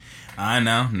I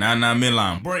know. Now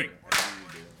midline. Break.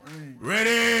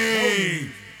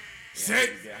 Ready. Set.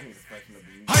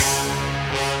 Hike.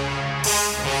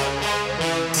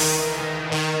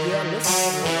 Yeah,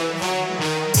 listen.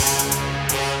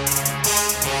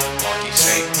 Marky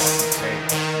Saint.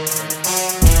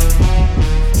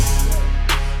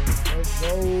 Let's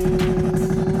go.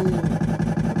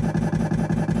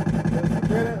 Let's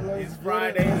get it. It's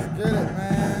Friday. Let's get it,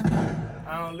 man. I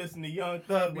don't listen to Young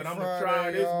Thug, but I'm gonna try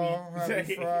Friday, this y'all. week.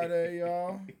 Happy Friday,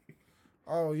 y'all.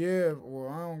 Oh, yeah. Well,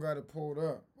 I don't got it pulled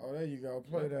up. Oh, there you go.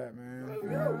 Play that, man. Let's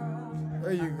go.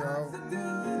 There you go.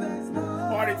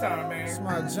 Party time, man. It's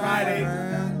my job, Friday.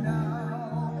 man.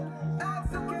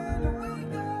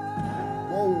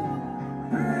 Whoa.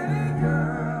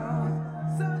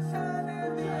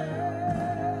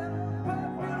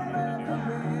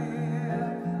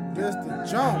 This the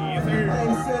jump. Yes, sir.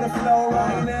 Thanks to the flow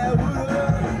right now.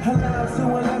 Allow to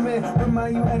a limit.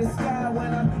 Remind you of the sky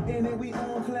when I'm in it. We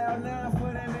on cloud 9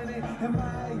 for that minute.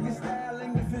 Admire your style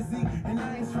and your physique. And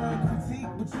I ain't trying to critique,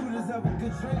 but you deserve a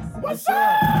good drink. So What's up?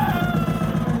 up?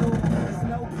 It's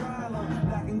no problem.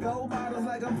 Black and gold bottles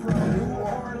like I'm from New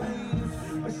Orleans.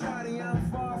 But shawty,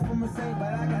 I'm far from a saint.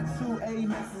 But I got 2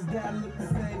 A-Maxes that look the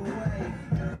same way.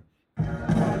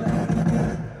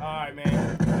 All right,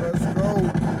 man. Let's go.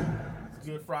 It's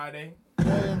Good Friday.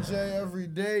 J&J every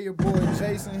day. Your boy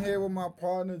Jason here with my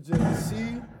partner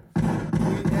JC.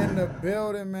 We in the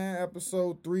building, man.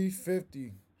 Episode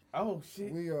 350. Oh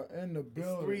shit. We are in the It's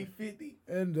building. 350.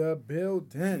 In the We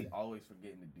building. always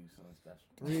forgetting to do something special.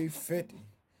 350.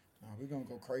 We're going to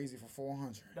go crazy for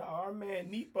 400. Dog, our man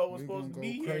Nepo was We supposed to gonna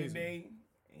be go here crazy. today,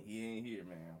 and he ain't here,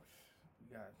 man. We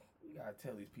gotta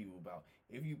tell these people about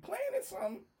if you planning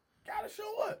something, gotta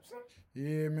show up, son.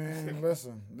 Yeah, man.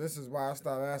 Listen, this is why I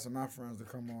stopped asking my friends to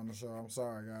come on the show. I'm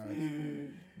sorry, guys.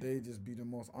 They just be the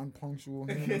most unpunctual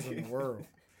humans in the world.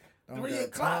 Don't 3 got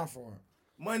o'clock. time for it.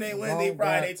 Monday, Wednesday, Don't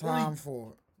Friday, got time 3. for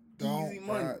it. Don't Easy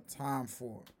money. got time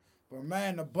for it. But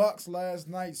man, the Bucks last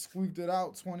night squeaked it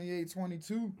out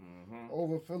 28-22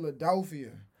 over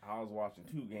Philadelphia. I was watching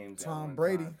 2 games. at Tom one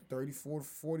Brady, time.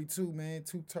 34-42, man,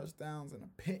 2 touchdowns and a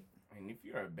pick. And if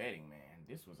you're a betting man,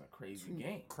 this was a crazy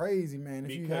game. Crazy, man.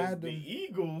 If you Because had the them,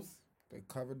 Eagles, they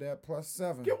covered that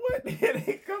 +7. get what?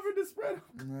 They covered the spread.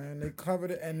 Man, they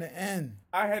covered it in the end.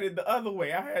 I had it the other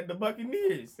way. I had the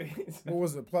Buccaneers. What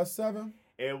was it, +7?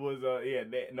 It was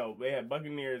they had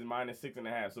Buccaneers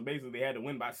 -6.5. So basically, they had to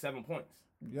win by 7 points.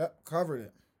 Yep, covered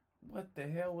it. What the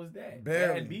hell was that?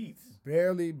 Barely. Bad beats.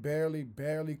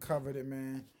 Barely covered it,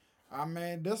 man. I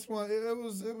mean, this one, it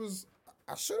was.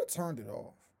 I should have turned it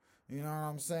off. You know what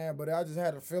I'm saying? But I just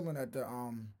had a feeling that the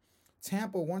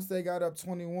Tampa, once they got up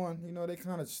 21, they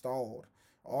kind of stalled.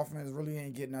 Offense really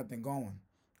ain't getting nothing going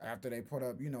after they put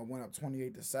up, went up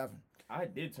 28-7. I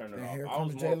did turn it And off. here I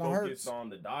was comes more Jalen focused Hurts. on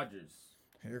the Dodgers.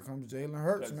 Here comes Jalen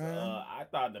Hurts, man. I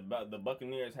thought the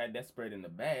Buccaneers had that spread in the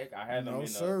bag. I had them No, in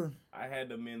sir. I had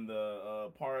them in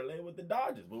the parlay with the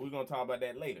Dodgers, but we're gonna talk about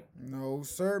that later. No,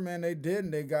 sir, man, they didn't.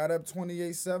 They got up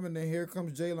 28-7. Then here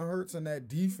comes Jalen Hurts and that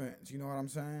defense. You know what I'm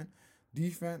saying?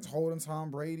 Defense holding Tom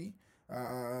Brady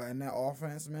and that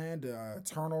offense, man. The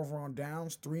turnover on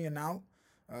downs, 3 and out.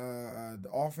 The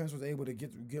offense was able to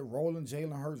get rolling.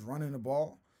 Jalen Hurts running the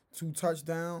ball, 2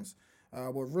 touchdowns.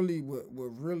 What really,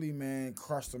 man,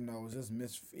 crushed them though was this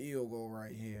missed field goal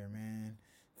right here, man.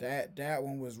 That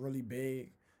one was really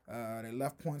big. They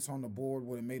left points on the board,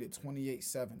 would have made it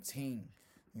 28-17.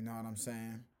 You know what I'm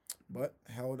saying? But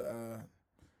held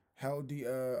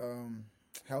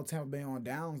Tampa Bay on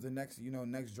downs the next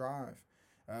drive.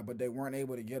 But they weren't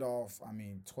able to get off.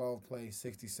 12 plays,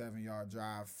 67-yard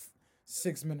drive,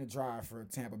 6-minute drive for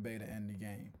Tampa Bay to end the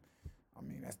game.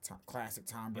 That's classic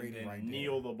Tom Brady And then right there.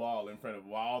 kneel the ball in front of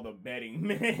all the betting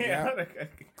men. Yeah. All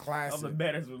Classic. the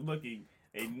bettors were looking.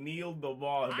 They kneeled the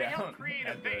ball down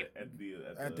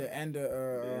At the end of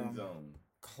the end zone.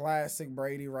 classic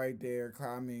Brady right there.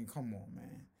 Come on,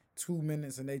 man. 2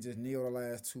 minutes and they just kneel the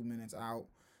last 2 minutes out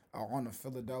on the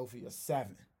Philadelphia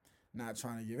 7. Not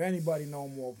trying to give anybody no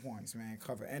more points, man.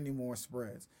 Cover any more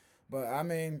spreads. But,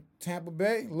 Tampa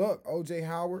Bay, look, O.J.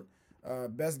 Howard,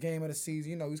 best game of the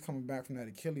season. He's coming back from that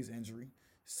Achilles injury.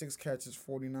 6 catches,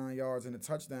 49 yards, and a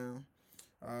touchdown.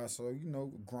 So,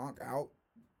 Gronk out.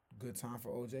 Good time for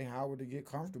O.J. Howard to get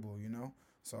comfortable,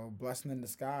 So, blessing in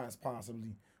disguise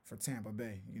possibly for Tampa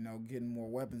Bay, getting more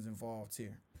weapons involved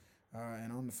here.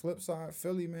 And on the flip side,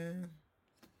 Philly, man,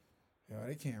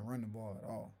 they can't run the ball at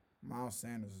all. Miles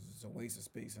Sanders is a waste of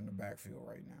space in the backfield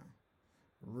right now.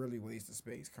 Really waste of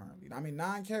space currently.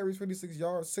 9 carries, 56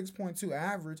 yards, 6.2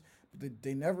 average, but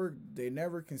they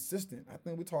never consistent. I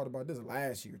think we talked about this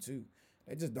last year too.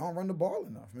 They just don't run the ball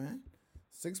enough, man.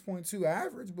 6.2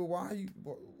 average, but why you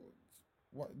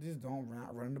what just don't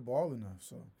run the ball enough?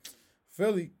 So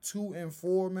Philly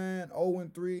 2-4, man,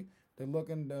 0-3. They're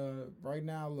looking right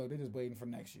now. Look, they're just waiting for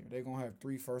next year. They're gonna have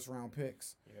 3 first-round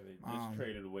picks. Yeah, they just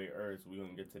traded away Ertz. We're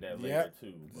gonna get to that later Yep.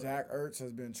 too. But Zach Ertz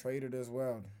has been traded as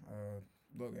well.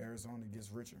 Look, Arizona gets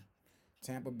richer.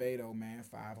 Tampa Bay though, man,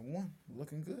 5-1,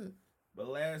 looking good. But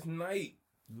last night,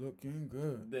 Looking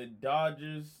good. the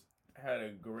Dodgers had a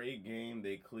great game.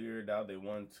 They cleared out. They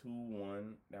won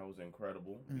 2-1. That was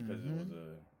incredible because it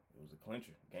was a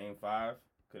clincher. Game 5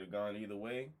 could have gone either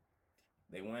way.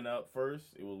 They went up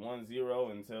first. It was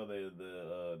 1-0 until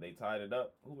they tied it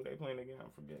up. Who were they playing again?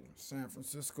 I'm forgetting. San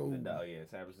Francisco. San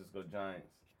Francisco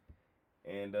Giants.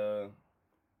 And man,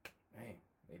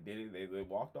 they did it. They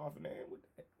walked off in the end with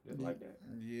that, just like that.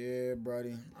 Yeah,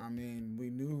 buddy. I mean, we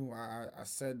knew. I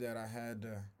said that I had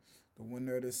the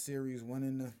winner of the series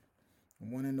winning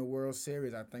the World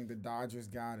Series. I think the Dodgers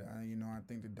got it. I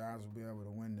think the Dodgers will be able to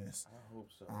win this. I hope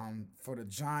so. For the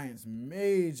Giants,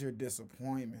 major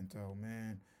disappointment though,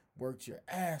 man. Worked your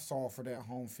ass off for that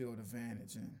home field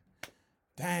advantage, and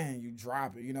dang, you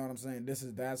drop it. You know what I'm saying?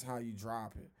 That's how you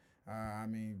drop it. I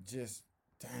mean, just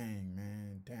dang,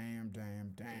 man, damn.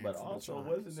 But also,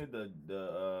 wasn't it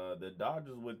the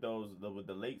Dodgers with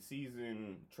the late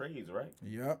season trades, right?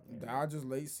 Yep, Dodgers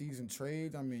late season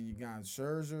trades. I mean, you got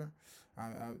Scherzer.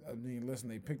 I mean, listen,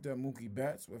 they picked up Mookie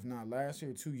Betts, if not last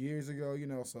year, 2 years ago.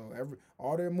 So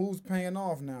all their moves paying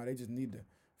off now. They just need to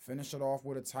finish it off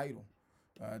with a title.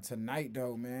 Tonight,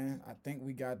 though, man, I think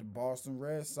we got the Boston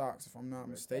Red Sox, if I'm not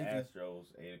mistaken. Astros,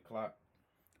 8 o'clock.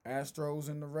 Astros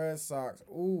and the Red Sox.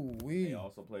 Ooh, They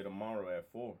also play tomorrow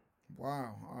at 4.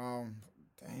 Wow.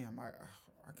 Damn, I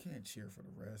can't cheer for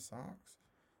the Red Sox,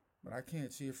 but I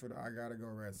can't cheer for I gotta go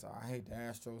Red Sox. I hate the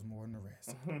Astros more than the Red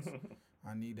Sox.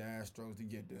 I need the Astros to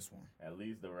get this one. At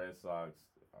least the Red Sox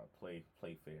play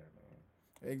fair,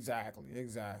 man. Exactly.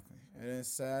 And then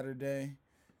Saturday,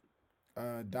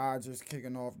 Dodgers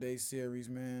kicking off their series,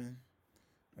 man,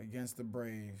 against the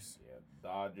Braves. Yeah,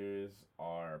 Dodgers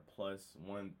are plus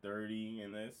 130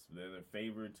 in this. They're the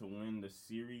favorite to win the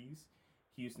series.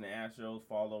 Houston Astros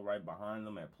follow right behind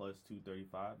them at plus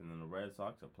 235, and then the Red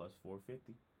Sox are plus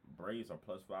 450. Braves are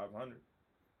plus 500.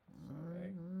 So,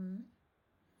 hey,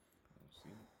 let's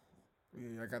see.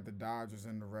 Yeah, I got the Dodgers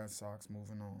and the Red Sox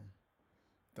moving on.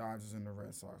 I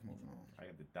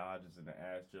got the Dodgers and the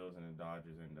Astros, and the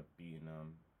Dodgers end up being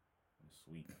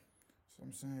sweet. So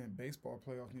I'm saying baseball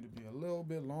playoffs need to be a little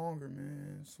bit longer,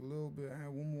 man. It's a little bit. Add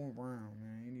one more round,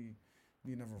 man. You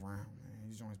need another round, man.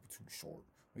 These joints be too short.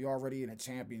 We already in a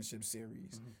championship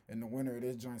series, and the winner of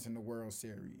this joint's in the World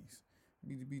Series.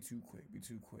 Be too quick.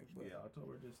 But yeah,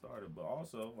 October just started, but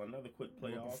also another quick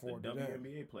playoff, the forward to that.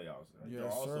 WNBA playoffs. Yes, It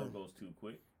also sir. goes too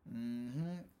quick.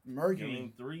 Mercury.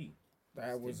 Game 3.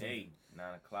 That was today,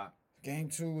 9 o'clock. Game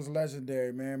 2 was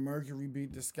legendary, man. Mercury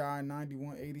beat the Sky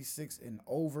 91-86 in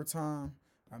overtime.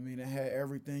 I mean, it had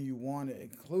everything you wanted,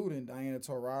 including Diana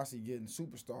Taurasi getting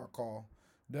superstar call.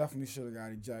 Definitely should have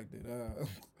got ejected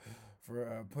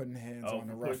for putting hands on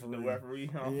the referee. The referee,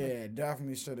 huh? Yeah,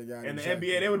 definitely should have got in the ejected.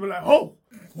 NBA, they would have been like,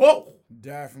 whoa.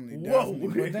 Definitely. Whoa.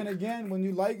 But then again, when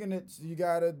you liken it, you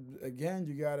gotta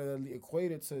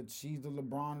equate it to she's the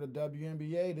LeBron of the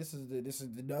WNBA. This is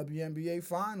the WNBA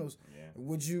finals. Yeah.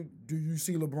 Do you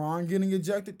see LeBron getting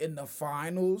ejected in the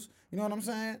finals? You know what I'm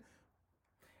saying?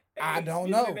 I don't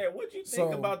know. What you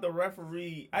think about the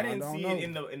referee? I didn't see know.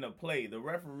 it in the play. The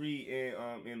referee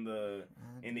in the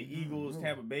Eagles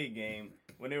Tampa Bay game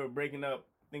when they were breaking up.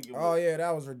 Yeah,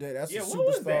 that was ridiculous. That's a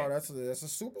superstar. That's a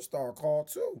superstar call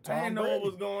too. I didn't know what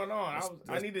was going on.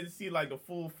 I needed to see like the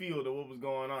full field of what was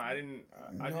going on.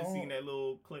 I just seen that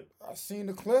little clip. I seen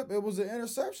the clip. It was an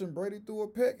interception. Brady threw a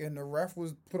pick, and the ref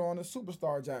was put on a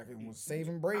superstar jacket and was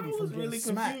saving Brady from getting really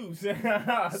smacked.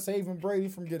 Confused. Saving Brady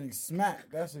from getting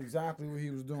smacked. That's exactly what he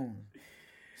was doing.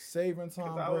 Saving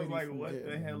Tom Brady. I was like, from what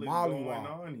the hell is mollywopped. going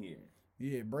on here?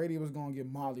 Yeah, Brady was gonna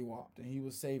get mollywopped, and he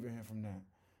was saving him from that.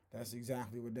 That's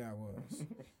exactly what that was.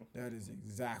 That is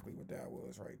exactly what that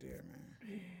was right there,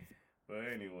 man. But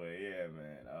anyway, yeah,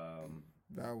 man.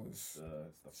 That was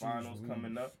the finals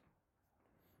coming up.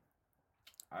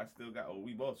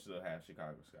 We both still have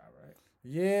Chicago Sky, right?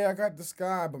 Yeah, I got the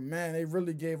Sky, but man, they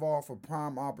really gave off a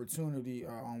prime opportunity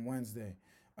on Wednesday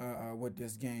with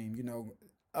this game.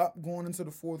 Up going into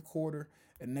the fourth quarter,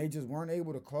 and they just weren't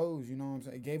able to close. You know what I'm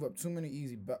saying? It gave up too many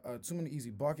easy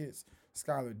buckets.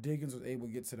 Skylar Diggins was able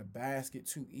to get to the basket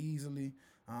too easily,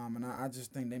 and I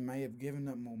just think they may have given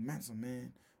up momentum,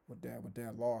 man, with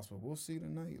that loss. But we'll see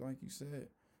tonight, like you said.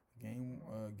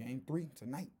 Game 3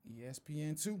 tonight,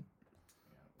 ESPN2.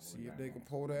 See if they can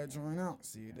pull that joint out.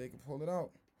 See if they can pull it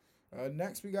out.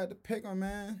 Next, we got the pick'em,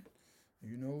 man.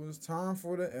 You know, it's time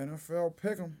for the NFL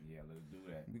pick'em. Yeah, let's do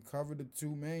that. We covered the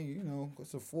two main, you know,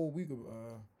 it's a full week of,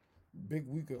 big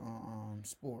week of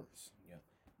sports. Yeah.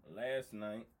 Last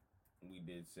night, we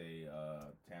did say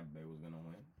Tampa Bay was going to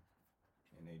win.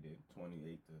 And they did,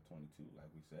 28-22, like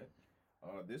we said.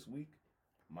 This week,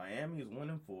 Miami is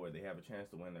 1-4. They have a chance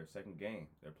to win their second game.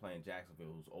 They're playing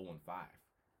Jacksonville, who's 0-5.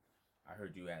 I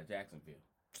heard you at Jacksonville.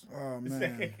 Oh,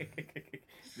 man.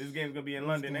 This game's gonna be in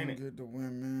London, ain't it? Get the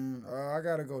win, man. I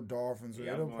gotta go Dolphins.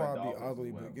 Yeah, It'll I'm going probably be Dolphins ugly,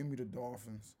 as well. but give me the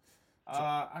Dolphins.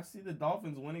 I see the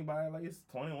Dolphins winning by at least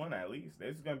 21 at least.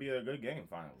 This is gonna be a good game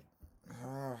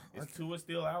finally. Is Tua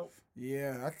still out?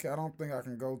 Yeah, I don't think I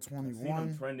can go I see them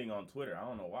 21. trending on Twitter. I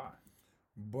don't know why.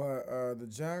 But the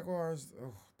Jaguars,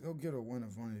 they'll get a win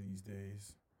of one of these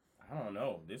days. I don't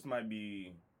know. This might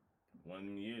be one of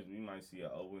them years we might see a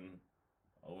 0-17.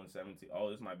 Oh,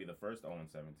 this might be the first 0-17.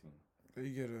 They'll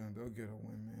get a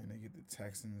win, man. They get the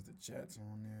Texans, the Jets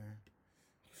on there.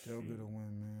 They'll get a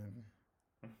win,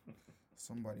 man.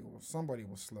 Somebody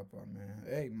will slip up, man.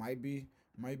 Hey, might be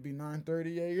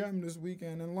 9:30 a.m. this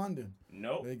weekend in London.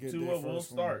 Nope. They get Tua their will first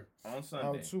start on Oh,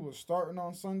 Sunday. Tua starting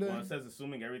on Sunday. Well, it says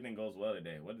assuming everything goes well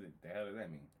today. What the hell does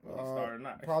that mean? Will he start or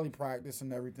not? Probably practice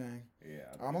and everything. Yeah.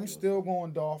 I think I'm he'll still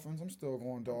going Dolphins. Yeah, I'm still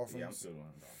going start. Dolphins. Yeah, I'm still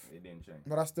going Dolphins. It didn't change.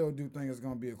 But I still do think it's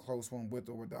going to be a close one with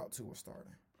or without Tua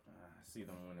starting. I see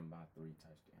them winning by 3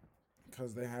 touchdowns.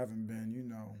 Because they haven't been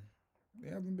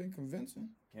convincing.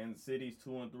 Kansas City's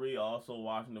 2-3. Also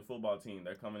Washington football team.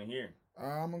 They're coming here.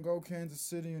 I'm going to go Kansas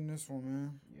City in this one,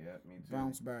 man. Yeah, me too.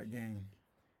 Bounce back game.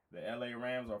 The LA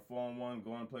Rams are 4-1.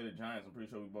 Going to play the Giants. I'm pretty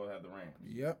sure we both have the Rams.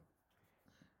 Yep.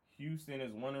 Houston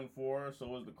is 1-4.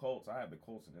 So is the Colts. I have the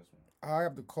Colts in this one. I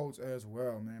have the Colts as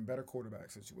well, man. Better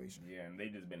quarterback situation. Yeah, and they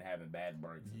just been having bad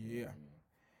breaks. Yeah.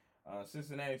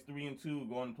 Cincinnati's 3-2.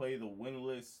 Going to play the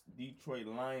winless Detroit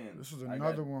Lions. This is I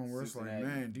another got one where it's Cincinnati.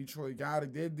 like, man, Detroit got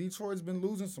it. Detroit's been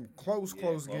losing some close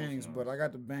close games, ones. but I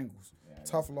got the Bengals. Yeah, I got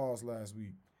Tough loss last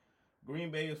week.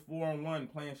 Green Bay is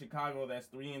 4-1 playing Chicago. That's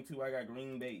 3-2. I got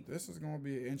Green Bay. This is going to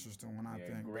be an interesting one, I Yeah,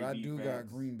 think. great But I do got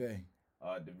defense. Green Bay.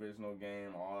 Divisional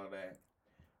game, all of that.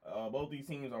 Both these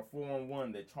teams are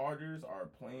 4-1. The Chargers are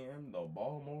playing the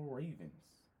Baltimore Ravens.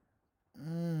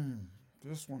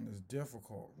 This one is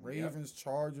difficult. Ravens,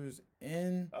 Chargers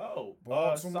in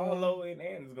Baltimore. Solo and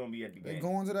Ant is gonna be at the They game.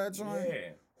 going to that joint? Yeah.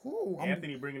 Who?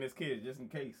 Anthony bringing his kids just in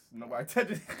case nobody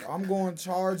touches. I'm going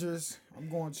Chargers.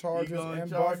 going in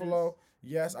Chargers? Buffalo.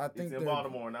 Yes, I think It's in they're-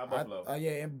 Baltimore, not Buffalo.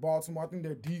 Yeah, in Baltimore. I think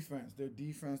their defense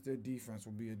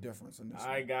will be a difference in this.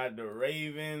 I one. got the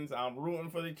Ravens. I'm rooting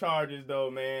for the Chargers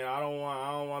though, man. I don't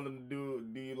want them to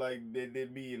do like they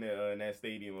did me in that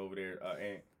stadium over there.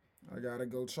 And I gotta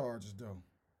go Chargers though.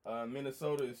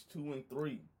 Minnesota is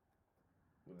 2-3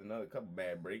 with another couple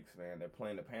bad breaks, man. They're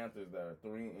playing the Panthers that are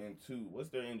 3-2. What's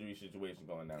their injury situation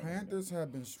going down? Panthers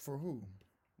have been for who?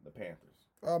 The Panthers.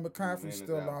 McCaffrey's Lynn is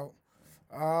still out.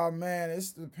 out. Man,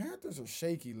 the Panthers are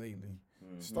shaky lately.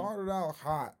 Mhm. Started out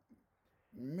hot,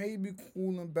 maybe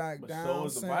cooling back But down. so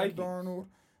is the Sam Vikings. Darnold.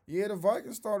 Yeah, the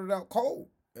Vikings started out cold,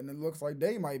 and it looks like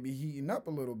they might be heating up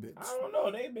a little bit. I don't know.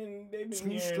 They've been Two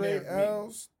here and straight there for me.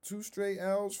 L's. Two straight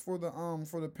L's for the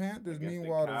Panthers. Against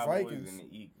Meanwhile, the Cowboys Vikings. and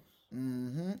the Eagles.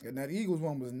 And that Eagles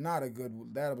one was not a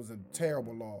good. That was a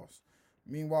terrible loss.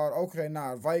 Meanwhile,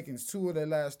 Vikings. 2 of their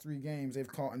last 3 games they've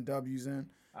caught in W's in.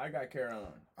 I got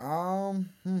Carolina. I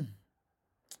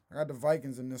got the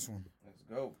Vikings in this one. Let's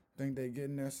go. Think they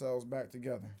getting themselves back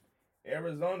together.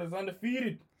 Arizona's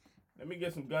undefeated. Let me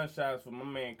get some gunshots for my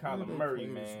man Kyler they Murray,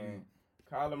 play this man. week?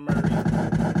 Kyler Murray.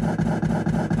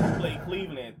 They play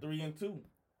Cleveland at 3-2.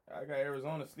 I got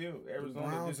Arizona still. Arizona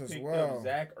Browns just as picked well. up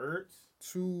Zach Ertz.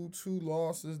 Two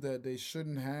losses that they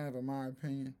shouldn't have, in my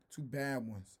opinion. 2 bad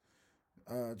ones.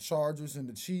 Chargers and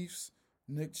the Chiefs.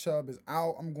 Nick Chubb is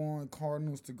out. I'm going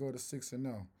Cardinals to go to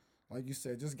 6-0. Like you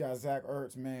said, just got Zach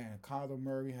Ertz, man. Kyler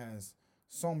Murray has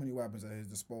so many weapons at his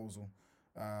disposal.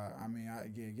 Give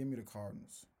me the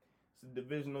Cardinals. It's a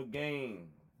divisional game.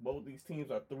 Both these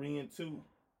teams are 3-2.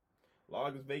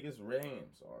 Las Vegas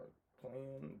Rams are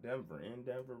playing Denver. In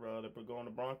Denver, they're going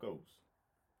to Broncos.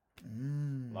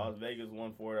 Las Vegas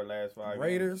won 4 of their last 5 games.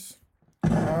 Raiders.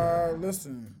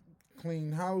 Listen,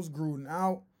 clean house, Gruden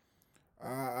out.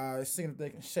 Seeing if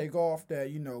they can shake off that,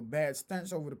 bad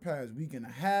stench over the past week and a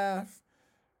half.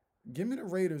 Give me the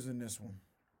Raiders in this one.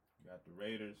 Got the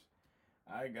Raiders.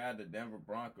 I got the Denver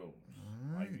Broncos.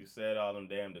 Like you said, all them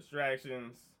damn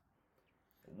distractions.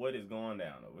 What is going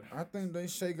down over there? I think they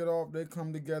shake it off. They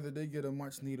come together. They get a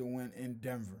much-needed win in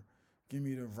Denver. Give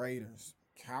me the Raiders.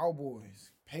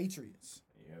 Cowboys. Patriots.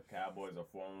 Yeah, Cowboys are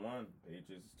 4-1.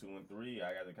 Patriots is 2-3.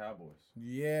 I got the Cowboys.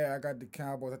 Yeah, I got the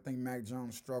Cowboys. I think Mac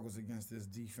Jones struggles against this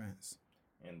defense.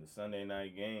 And the Sunday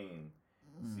night game,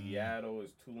 Seattle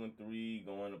is 2-3,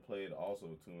 going to play it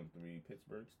also 2-3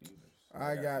 Pittsburgh Steelers.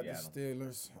 I got the Seattle.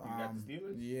 Steelers. You got the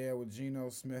Steelers? Yeah, with Geno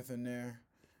Smith in there,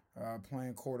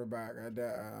 playing quarterback.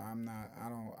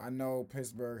 I know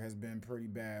Pittsburgh has been pretty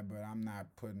bad, but I'm not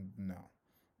putting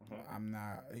I'm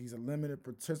not. He's a limited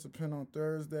participant on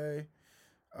Thursday.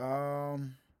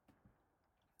 I'm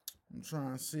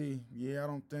trying to see. Yeah, I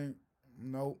don't think.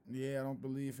 Nope. Yeah, I don't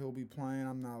believe he'll be playing.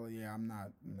 I'm not.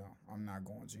 No, I'm not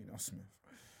going Geno Smith.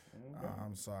 Okay.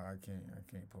 I'm sorry. I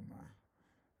can't put my.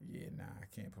 Yeah, I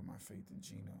can't put my faith in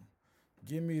Geno.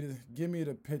 Give me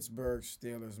the Pittsburgh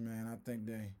Steelers, man. I think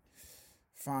they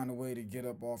find a way to get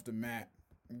up off the mat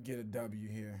and get a W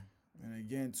here. And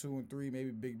again, 2-3, maybe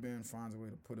Big Ben finds a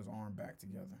way to put his arm back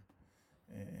together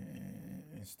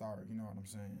and start, you know what I'm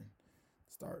saying?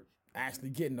 Start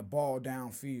actually getting the ball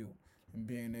downfield and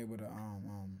being able to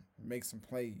make some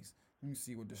plays. Let me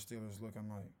see what the Steelers looking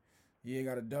like. Yeah,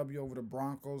 got a W over the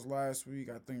Broncos last week.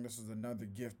 I think this is another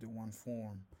gifted one for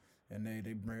them. And they're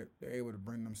able to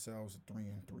bring themselves to 3-3.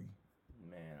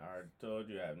 Man, I already told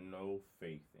you I have no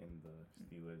faith in the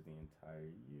Steelers the entire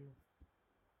year.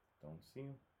 Don't see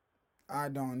them. I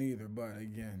don't either, but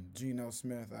again, Geno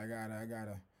Smith, I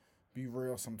gotta be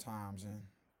real sometimes, and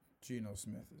Geno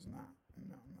Smith is not.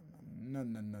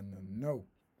 No.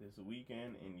 This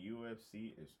weekend in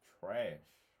UFC is trash.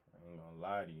 I ain't gonna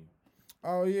lie to you.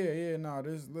 Oh yeah, no.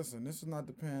 This is not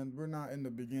we're not in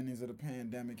the beginnings of the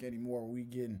pandemic anymore. We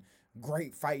getting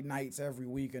great fight nights every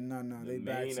week and none. The They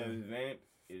back main to event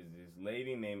is this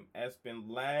lady named Espen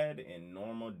Ladd and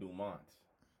Norma Dumont.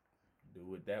 Do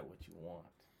with that what you want.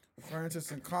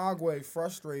 Francis Ngannou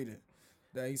frustrated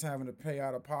that he's having to pay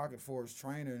out of pocket for his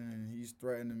training, and he's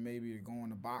threatening maybe to go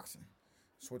into boxing.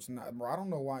 Switching that, bro. I don't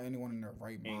know why anyone in their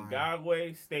right mind.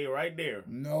 Ngannou, stay right there.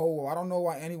 No, I don't know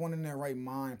why anyone in their right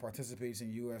mind participates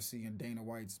in UFC and Dana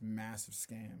White's massive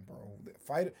scam, bro.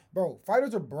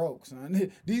 Fighters are broke,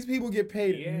 son. These people get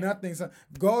paid nothing, son.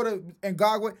 Go to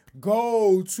Ngannou,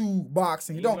 go to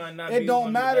boxing. It don't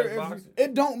matter.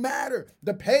 It don't matter.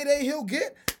 The payday he'll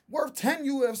get worth 10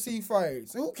 UFC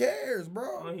fights. Who cares,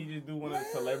 bro? Why don't he just do one of the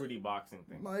celebrity boxing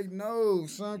things? Like, no,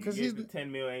 son, because he's the $10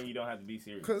 million. You don't have to be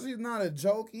serious. Because he's not a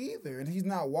joke either, and he's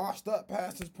not washed up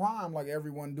past his prime like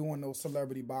everyone doing those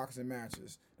celebrity boxing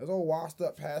matches. Those all washed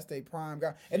up past their prime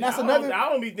guy, and that's another. I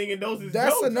don't be thinking those is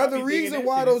That's jokes. another reason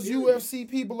why those UFC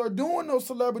people are doing those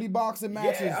celebrity boxing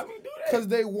matches. Yeah, I mean, do that. Because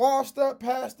they washed up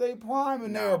past their prime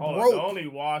and they're broke. The only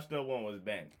washed up one was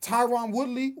Ben. Tyron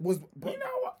Woodley was. You know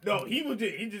what? No, he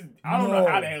just. I don't know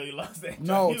how the hell he lost that.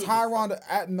 No,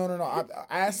 Tyron. No. I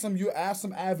ask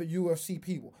some avid UFC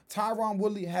people. Tyron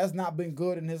Woodley has not been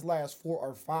good in his last 4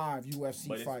 or 5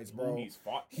 UFC fights, bro. He's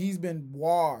fought. He's been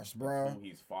washed, bro. Who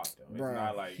he's fought though. Bro, it's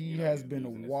not like he has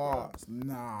been washed.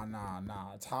 Nah.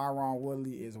 Tyron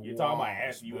Woodley is washed. You're talking about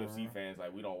ass UFC fans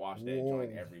like we don't watch that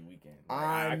joint every weekend. Like,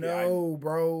 I know,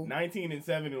 bro.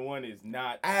 19-7-1 is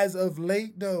not as of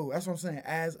late though. That's what I'm saying.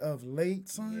 As of late,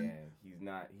 son. Yeah, he's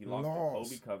not. He lost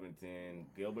to Kobe Covington,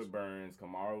 Gilbert Burns,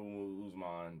 Kamaru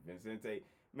Usman, Vincente.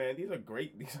 Man, these are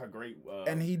great.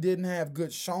 And he didn't have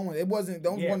good showing. It wasn't.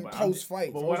 Those weren't close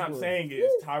fights. But what I'm saying is,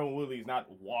 Tyron Woodley is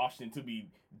not washed and to be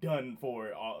done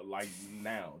for like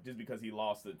now just because he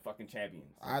lost the fucking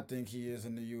champions. I think he is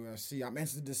in the UFC. I'm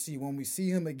interested to see when we see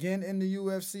him again in the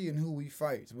UFC and who he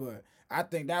fights. But I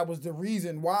think that was the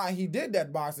reason why he did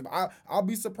that boxing. I'll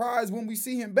be surprised when we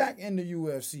see him back in the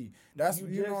UFC. That's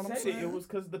you know what I'm saying. It was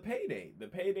because the payday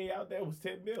out there was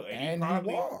 $10 million, and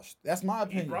he washed. That's my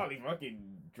opinion. He probably fucking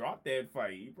dropped that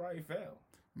fight. He probably fell.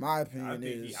 My opinion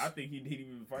is I think he didn't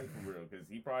even fight for real because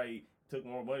he probably took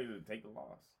more money to take the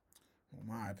loss.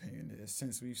 Well, my opinion is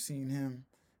since we've seen him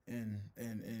and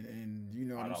you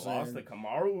know what I'm saying. Lost to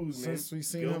Kamaru Usman, since we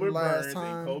seen Gilbert him last Burns,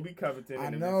 time, and Kobe Covington. I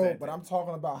know, but I'm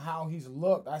talking about how he's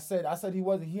looked. I said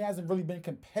he hasn't really been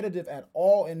competitive at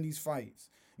all in these fights.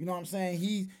 You know what I'm saying?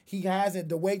 He hasn't.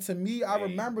 The way to me, I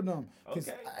remember them.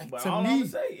 Okay, but to all me, I'm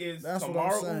gonna say is that's Kamaru what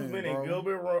I'm saying, Usman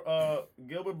bro. and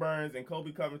Gilbert Burns and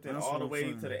Kobe Covington That's all the what I'm way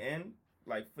saying. to the end,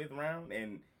 like 5th round.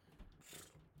 And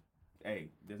hey,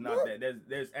 there's not that.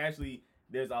 There's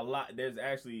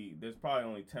probably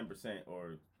only 10%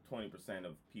 or 20%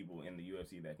 of people in the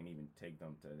UFC that can even take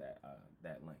them to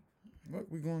that length. Look,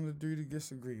 we're going to agree to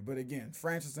disagree. But again,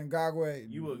 Francis Ngannou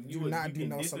you do not do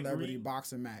no celebrity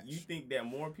boxing match. You think that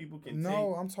more people can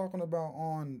No, I'm talking about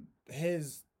on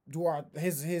his do I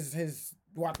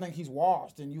think he's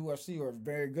washed in UFC or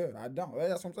very good? I don't.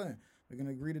 That's what I'm saying. We can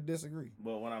agree to disagree.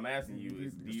 But what I'm asking you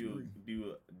is, do Disagree.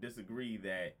 you disagree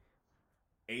that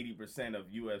 80% of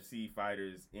UFC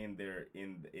fighters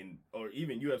or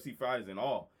even UFC fighters in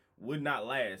all would not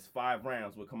last 5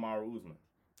 rounds with Kamaru Usman?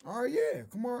 Oh yeah,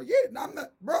 come on, yeah. I'm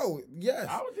not, bro. Yes,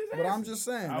 I was just but I'm asking. just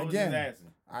saying I was again. just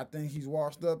asking. I think he's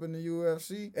washed up in the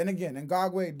UFC. And again,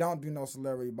 Ngagwe don't do no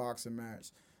celebrity boxing match.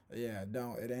 Yeah,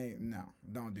 don't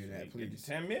do that, Get please.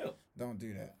 10 mil. Don't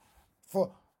do that.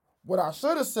 For what I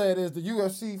should have said is the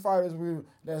UFC fighters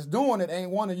that's doing it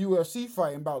ain't won a UFC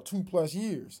fight in about 2+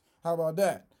 years. How about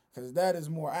that? Because that is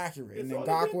more accurate. It's And only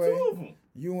been 2 of Ngagwe, them.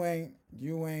 you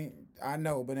ain't. I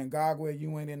know, but Ngagwe,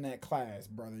 you ain't in that class,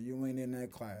 brother. You ain't in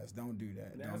that class. Don't do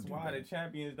that. That's Don't do why that. the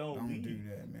champions don't Don't leave. do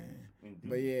that, man. And do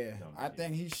But yeah, dumb I shit.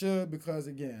 think he should because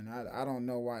again, I don't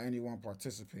know why anyone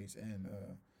participates in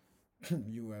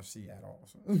UFC at all.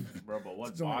 So. Bro, but what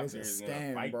It's a boxer is scam,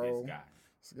 gonna fight bro. this guy?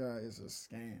 This guy is a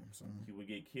scam, son. He would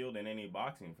get killed in any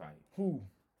boxing fight. Who?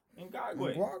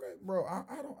 Ngagwe. Ngagwe? Bro, I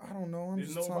don't know. I'm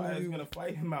There's just telling nobody's you. gonna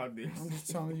fight him out there. I'm just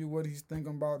telling you what he's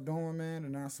thinking about doing, man,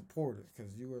 and I support it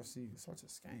because UFC is such a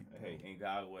scam. Bro. Hey,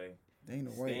 Ngagwe, There ain't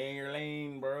no stay way. in your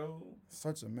lane, bro.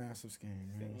 Such a massive scam,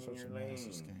 man. Stay in Such a your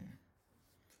massive lane. scam.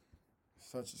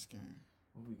 Such a scam.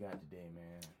 What we got today,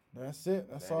 man? That's it.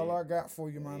 That's That all it. I got for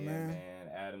you, my Yeah, man.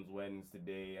 Adam's wedding's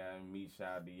today. Meet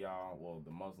shout to y'all. Well,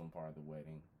 the Muslim part of the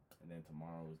wedding, and then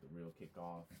tomorrow is the real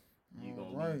kickoff. You All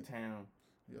gonna right. leave town?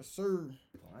 Yes, sir.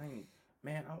 I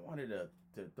wanted to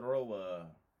throw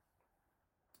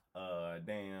a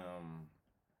damn.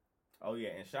 Oh yeah,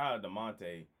 and shout out to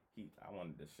Monte. I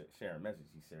wanted to share a message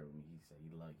he shared with me. He said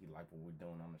he liked what we're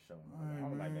doing on the show. Hey, I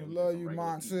was like, man, we love get some you, regular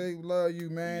Monte. people. Love you,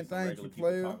 We man. get some Thank regular you, people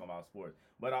player. talking about sports.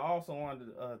 But I also wanted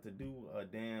to do a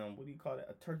damn, what do you call it?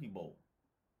 A turkey bowl.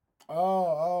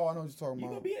 Oh, I know what you're talking You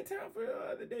gonna about. be in town for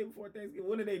the day before Thanksgiving?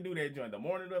 When do they do that joint? The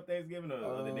morning of Thanksgiving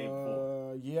or the day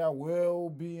before? Yeah, I will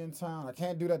be in town. I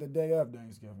can't do that the day of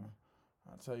Thanksgiving.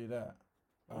 I'll tell you that.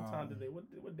 What time do they?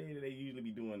 What day do they usually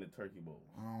be doing the turkey bowl?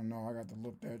 I don't know. I got to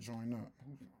look that joint up.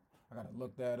 I got to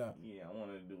look that up. Yeah, I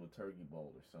wanted to do a turkey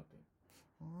bowl or something.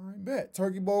 All right, bet.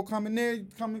 Turkey Bowl coming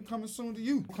soon to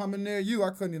you. Coming near you.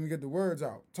 I couldn't even get the words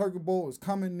out. Turkey Bowl is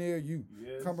coming near you.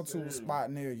 Yes, coming to a sir.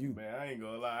 spot near you. Man, I ain't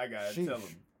gonna lie, I gotta Sheesh. tell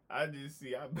him. I just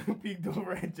see, I peeked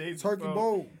over at Jason's Turkey phone.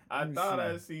 Bowl. I Let me thought see.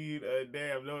 I seen a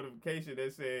damn notification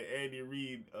that said Andy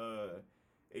Reid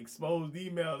exposed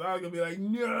emails. I was gonna be like,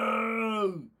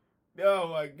 no! Oh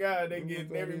my God, they Where getting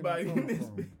that everybody even in this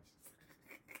come bitch.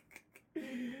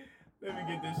 Let me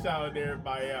get this shout to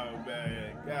everybody out,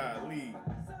 man. Golly.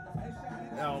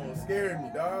 That almost scared me,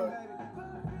 dog.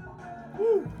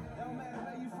 Woo!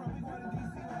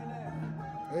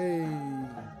 Hey,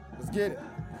 let's get it.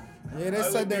 Yeah, they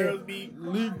Other said they girls be-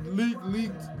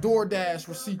 leaked DoorDash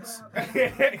receipts.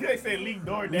 They say leak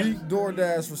DoorDash. Leaked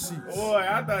DoorDash receipts. Boy,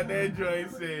 I thought that joint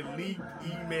said leaked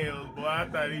emails. Boy, I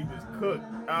thought he was cooked.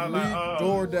 I was Leaked like, oh,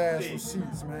 DoorDash shit.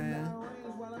 receipts, man.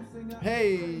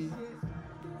 Hey.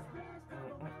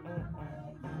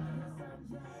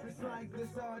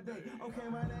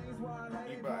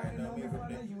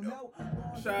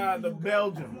 Shout out to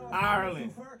Belgium,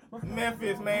 Ireland,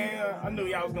 Memphis, man. I knew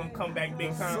y'all was gonna come back big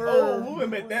time. sir. Oh, who in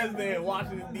Bethesda and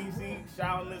Washington, D.C.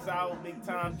 shouting us out big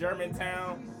time.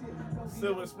 Germantown,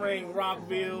 Silver Spring,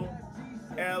 Rockville,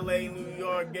 L.A., New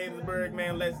York, Gaithersburg,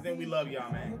 man. Lexington, we love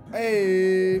y'all, man.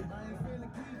 Hey.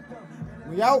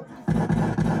 We out.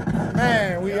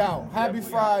 Man, we out. Happy we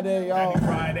out. Friday, y'all. Happy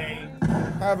Friday.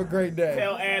 Have a great day.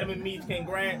 Tell Adam and Meech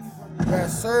congrats.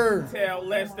 Yes, sir. Tell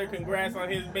Lester congrats on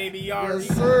his baby Yari.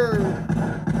 Yes, sir.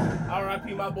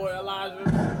 R.I.P. my boy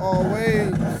Elijah.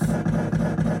 Always.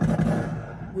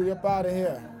 We up out of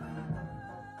here.